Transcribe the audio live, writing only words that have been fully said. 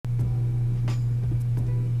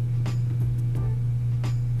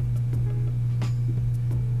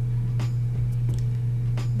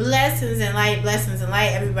Blessings and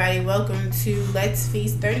light, everybody. Welcome to Let's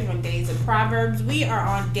Feast 31 Days of Proverbs. We are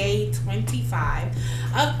on day 25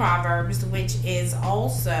 of Proverbs, which is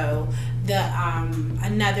also the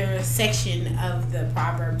another section of the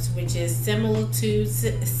Proverbs, which is similitudes,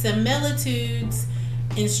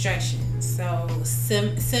 instructions. So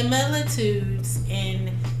similitudes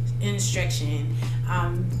in instruction.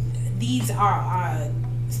 These are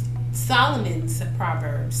Solomon's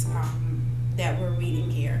Proverbs that we're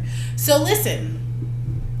reading here. So listen,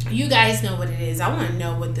 you guys know what it is. I want to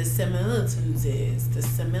know what the similitudes is. The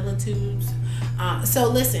similitudes. So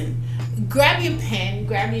listen, grab your pen,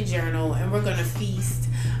 grab your journal, and we're going to feast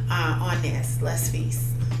on this. Let's feast.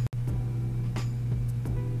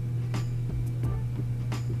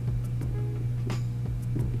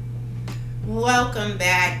 Welcome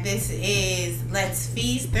back. This is Let's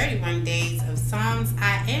Feast 31 Days of Psalms.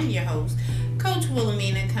 I am your host, Coach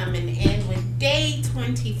Wilhelmina, coming in with day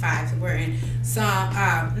 25. We're in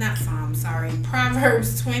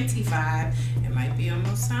Proverbs 25. It might be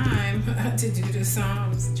almost time to do the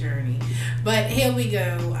Psalms journey. But here we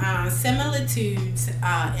go. Similitudes,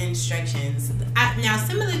 instructions. Now,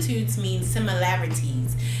 similitudes mean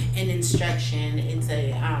similarities in instruction. It's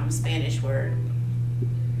a Spanish word,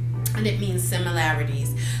 and it means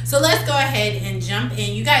similarities. So let's go ahead and jump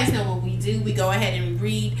in. You guys know what we do. We go ahead and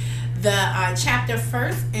read the chapter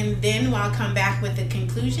first, and then I'll come back with the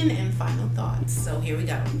conclusion and final thoughts. So here we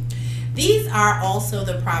go. These are also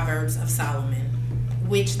the Proverbs of Solomon,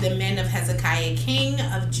 which the men of Hezekiah, king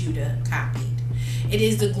of Judah, copied. It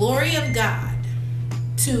is the glory of God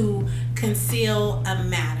to conceal a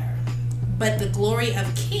matter, but the glory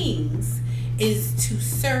of kings is to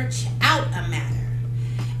search out a matter.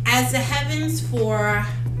 As the heavens for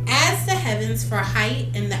height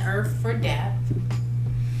and the earth for depth,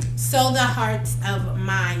 so the hearts of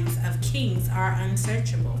minds of kings are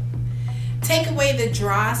unsearchable. Take away the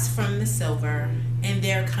dross from the silver, and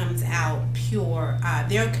there comes out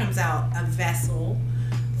a vessel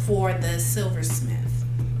for the silversmith.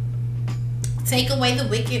 Take away the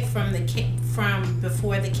wicked from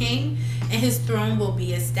before the king, and his throne will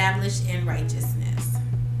be established in righteousness.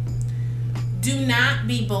 Do not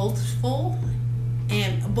be boastfully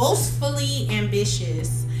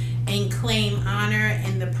ambitious and claim honor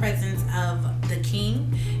in the presence of the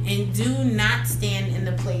king, and do not stand in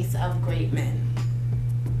the place of great men.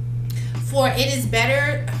 For it is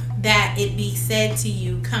better that it be said to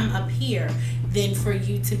you, "Come up here," than for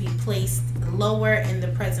you to be placed lower in the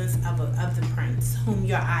presence of the prince whom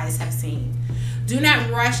your eyes have seen. Do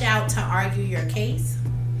not rush out to argue your case.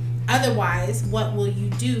 Otherwise, what will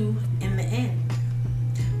you do in the end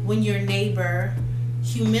when your neighbor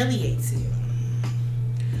humiliates you?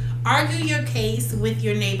 Argue your case with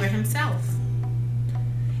your neighbor himself,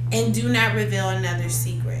 and do not reveal another's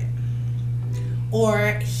secret,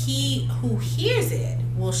 or he who hears it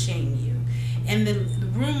will shame you, and the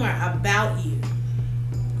rumor about you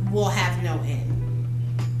will have no end.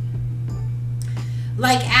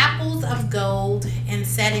 Like apples of gold and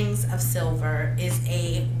settings of silver is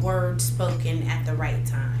a word spoken at the right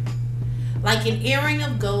time. Like an earring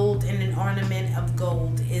of gold and an ornament of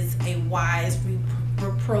gold is a wise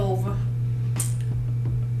reprove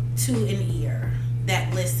to an ear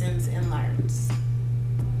that listens and learns.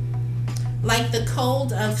 Like the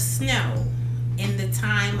cold of snow in the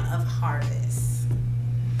time of harvest,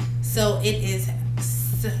 so is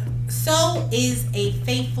a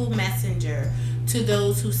faithful messenger to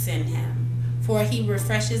those who send him, for he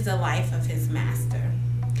refreshes the life of his master.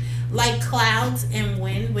 Like clouds and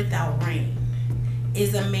wind without rain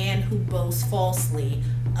is a man who boasts falsely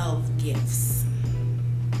of gifts.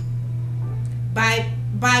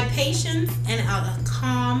 By patience and a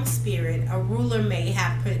calm spirit, a ruler may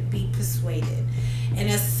be persuaded, and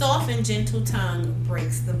a soft and gentle tongue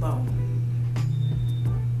breaks the bone.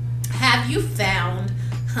 Have you found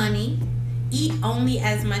honey? Eat only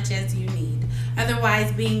as much as you need.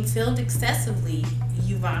 Otherwise, being filled excessively,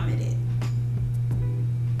 you vomit it.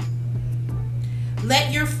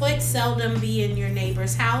 Let your foot seldom be in your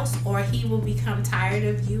neighbor's house, or he will become tired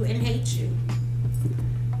of you and hate you.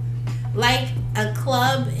 Like a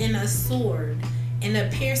club and a sword and a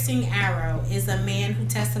piercing arrow is a man who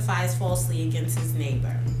testifies falsely against his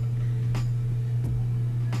neighbor.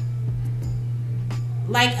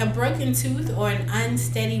 Like a broken tooth or an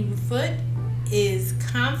unsteady foot is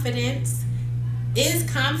confidence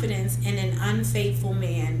in an unfaithful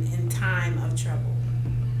man in time of trouble.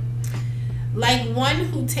 Like one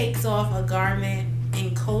who takes off a garment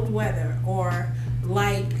in cold weather, or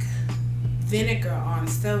like vinegar on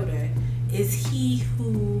soda, is he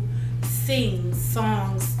who sings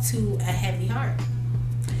songs to a heavy heart.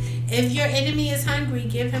 If your enemy is hungry,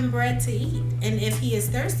 give him bread to eat. And if he is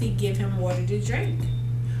thirsty, give him water to drink.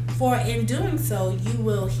 For in doing so, you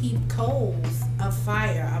will heap coals of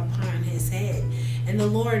fire upon his head, and the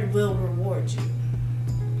Lord will reward you.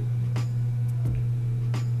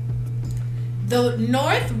 The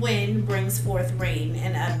north wind brings forth rain,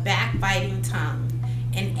 and a backbiting tongue,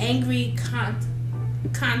 and angry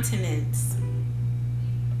countenance.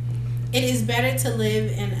 It is better to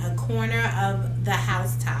live in a corner of the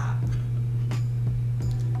housetop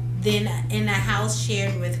than in a house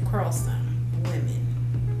shared with quarrelsome women.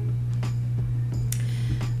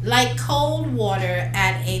 Like cold water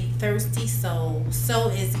at a thirsty soul, so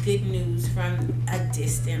is good news from a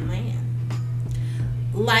distant land.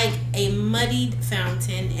 Like a muddied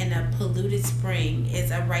fountain in a polluted spring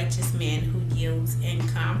is a righteous man who yields and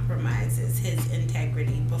compromises his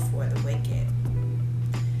integrity before the wicked.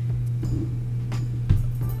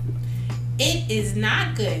 It is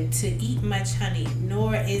not good to eat much honey,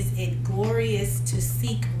 nor is it glorious to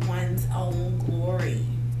seek one's own glory.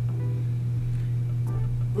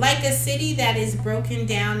 Like a city that is broken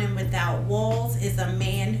down and without walls is a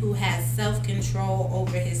man who has self-control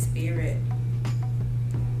over his spirit.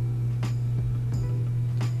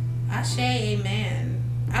 Ashe, amen.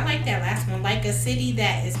 I like that last one. Like a city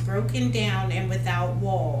that is broken down and without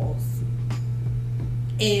walls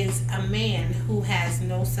is a man who has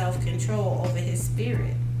no self-control over his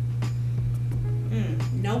spirit.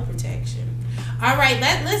 No protection. All right,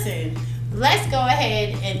 let's go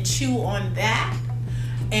ahead and chew on that,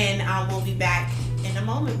 and we'll be back in a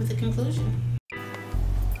moment with the conclusion.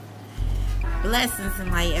 Blessings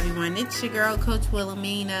and light, everyone. It's your girl, Coach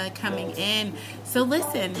Wilhelmina, coming in. So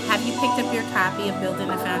listen, have you picked up your copy of Building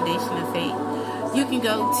the Foundation of Faith? You can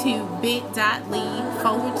go to bit.ly/coach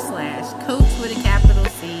with a capital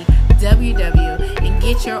C, WW, and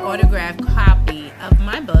get your autographed copy of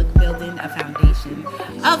my book, Building a Foundation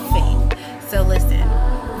of Faith. So listen,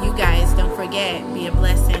 you guys, don't forget, be a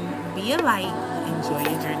blessing, be a light, enjoy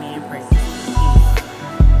your journey in prayer.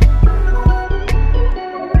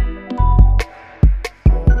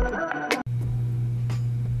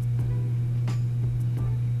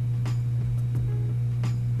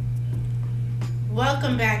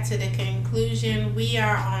 Welcome back to the conclusion. We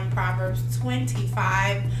are on Proverbs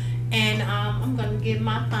 25, and I'm going to give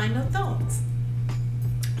my final thoughts.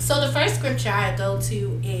 So the first scripture I go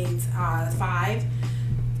to is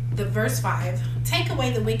verse 5. Take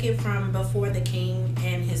away the wicked from before the king,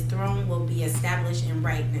 and his throne will be established in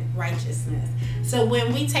righteousness. So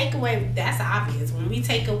when we take away, that's obvious, when we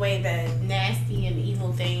take away the nasty and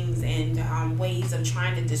evil things and ways of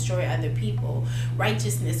trying to destroy other people,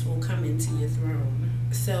 righteousness will come into your throne.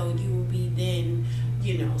 So you will be then,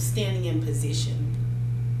 standing in position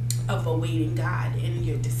of awaiting God in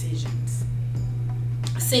your decisions.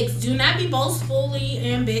 6, do not be boastfully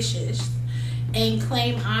ambitious and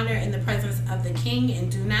claim honor in the presence of the king, and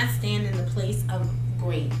do not stand in the place of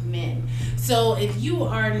great men. So if you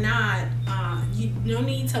are not, you no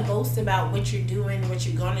need to boast about what you're doing, what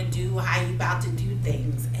you're going to do, how you about to do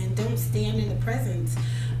things, and don't stand in the presence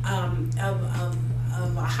of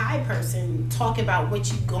a high person. Talk about what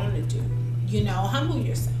you're going to do. Humble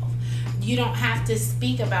yourself. You don't have to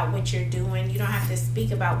speak about what you're doing. You don't have to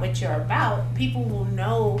speak about what you're about. People will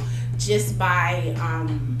know just by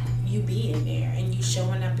you being there and you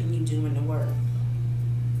showing up and you doing the work.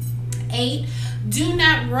 8, do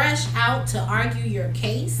not rush out to argue your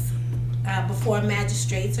case before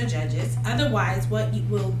magistrates or judges. Otherwise, what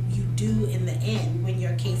will you do in the end when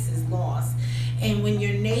your case is lost and when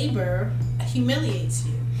your neighbor humiliates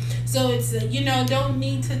you? So it's don't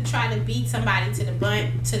need to try to beat somebody to the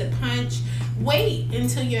punch. Wait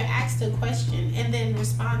until you're asked a question and then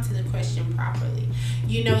respond to the question properly.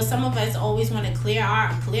 Some of us always want to clear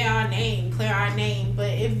our name,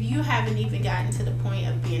 but if you haven't even gotten to the point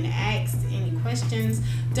of being asked any questions,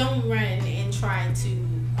 don't run and try to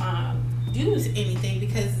do anything,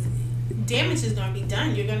 because damage is going to be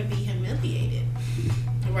done. You're going to be humiliated,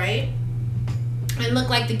 right? And look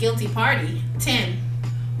like the guilty party. 10.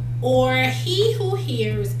 Or he who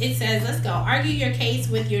hears, it says, let's go, argue your case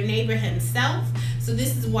with your neighbor himself. So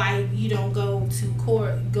this is why you don't go to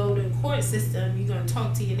court system. You're going to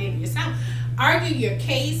talk to your neighbor yourself. Argue your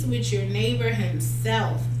case with your neighbor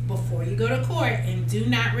himself before you go to court, and do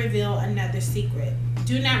not reveal another secret.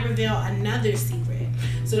 Do not reveal another secret.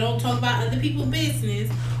 So don't talk about other people's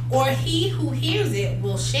business, or he who hears it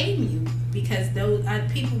will shame you, because those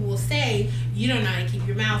people will say you don't know how to keep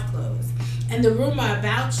your mouth closed. And the rumor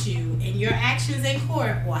about you and your actions in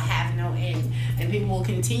court will have no end. And people will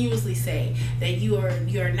continuously say that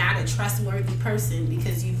you're not a trustworthy person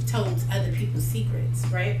because you've told other people's secrets,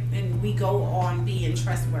 right? And we go on being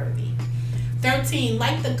trustworthy. 13,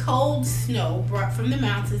 like the cold snow brought from the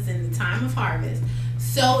mountains in the time of harvest,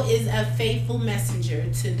 so is a faithful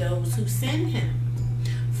messenger to those who send him.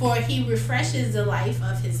 For he refreshes the life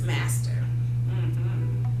of his master.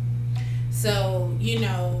 So,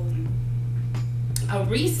 a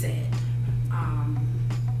reset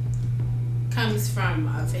comes from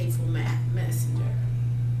a faithful messenger.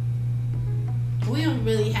 We don't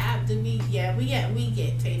really have to be. Yeah, we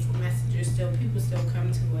get faithful messengers still. People still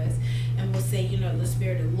come to us and will say, the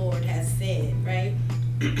Spirit of the Lord has said, right?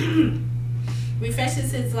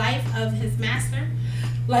 Refreshes his life of his master,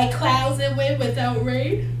 like clouds and wind without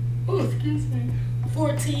rain. Oh, excuse me.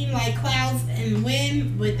 14, like clouds and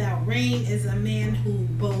wind without rain is a man who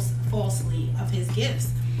boasts falsely of his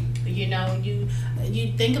gifts.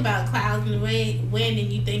 You think about clouds and wind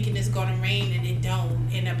and you thinking it's going to rain and it don't.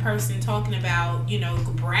 And a person talking about,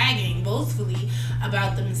 bragging boastfully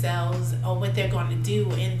about themselves or what they're going to do,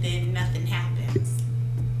 and then nothing happens.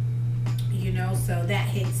 So that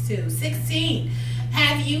hits too. 16,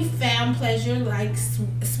 have you found pleasure like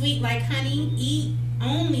sweet like honey? Eat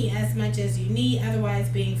only as much as you need, otherwise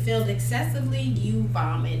being filled excessively, you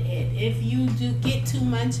vomit it. If you do get too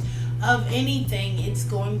much of anything, it's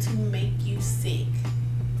going to make you sick.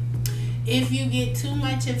 If you get too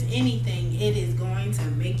much of anything, it is going to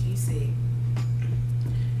make you sick.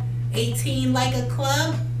 18, like a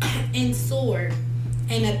club and sword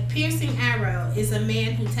and a piercing arrow is a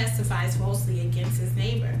man who testifies falsely against his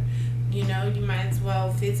neighbor. You might as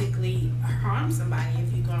well physically harm somebody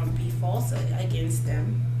if you're going to be false against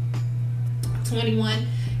them. 21,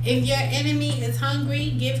 if your enemy is hungry,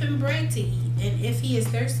 give him bread to eat. And if he is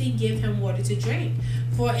thirsty, give him water to drink.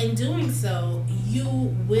 For in doing so, you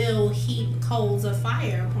will heap coals of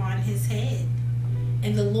fire upon his head,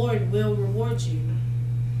 and the Lord will reward you.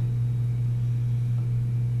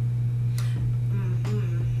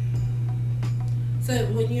 So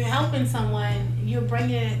when you're helping someone, you're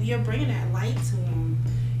bringing that light to them.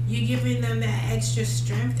 You're giving them that extra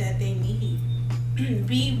strength that they need.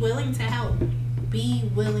 Be willing to help. Be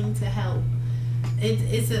willing to help.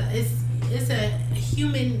 It's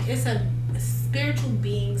a spiritual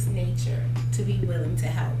being's nature to be willing to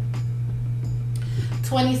help.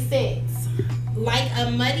 26. Like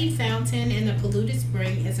a muddy fountain and a polluted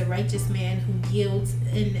spring is a righteous man who yields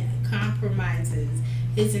and compromises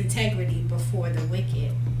his integrity before the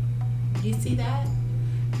wicked. You see that?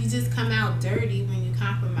 You just come out dirty when you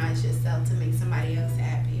compromise yourself to make somebody else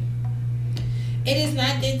happy. It is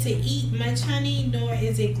not good to eat much honey, nor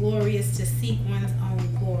is it glorious to seek one's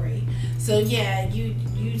own glory. So yeah, you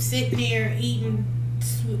sitting there eating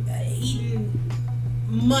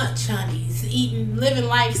much honeys, living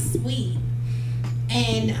life sweet,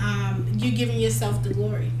 and you're giving yourself the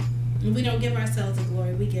glory. We don't give ourselves the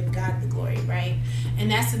glory, we give God the glory, right? And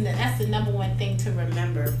that's the number one thing to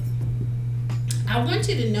remember. I want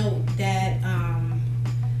you to know that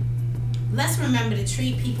let's remember to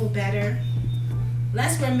treat people better.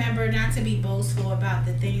 Let's remember not to be boastful about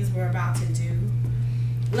the things we're about to do.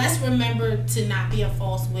 Let's remember to not be a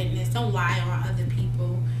false witness. Don't lie on other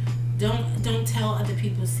people. Don't tell other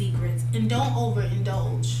people's secrets, and don't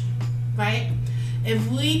overindulge, right? If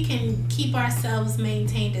we can keep ourselves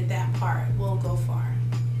maintained at that part, we'll go far.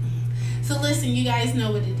 So listen, you guys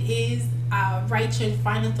know what it is. Write your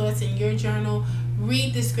final thoughts in your journal.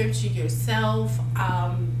 Read the scripture yourself,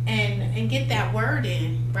 and get that word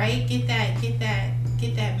in, right? Get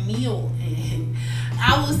that meal in.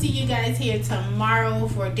 I will see you guys here tomorrow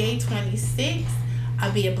for day 26.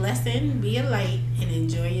 Be a blessing, be a light, and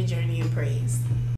enjoy your journey of praise.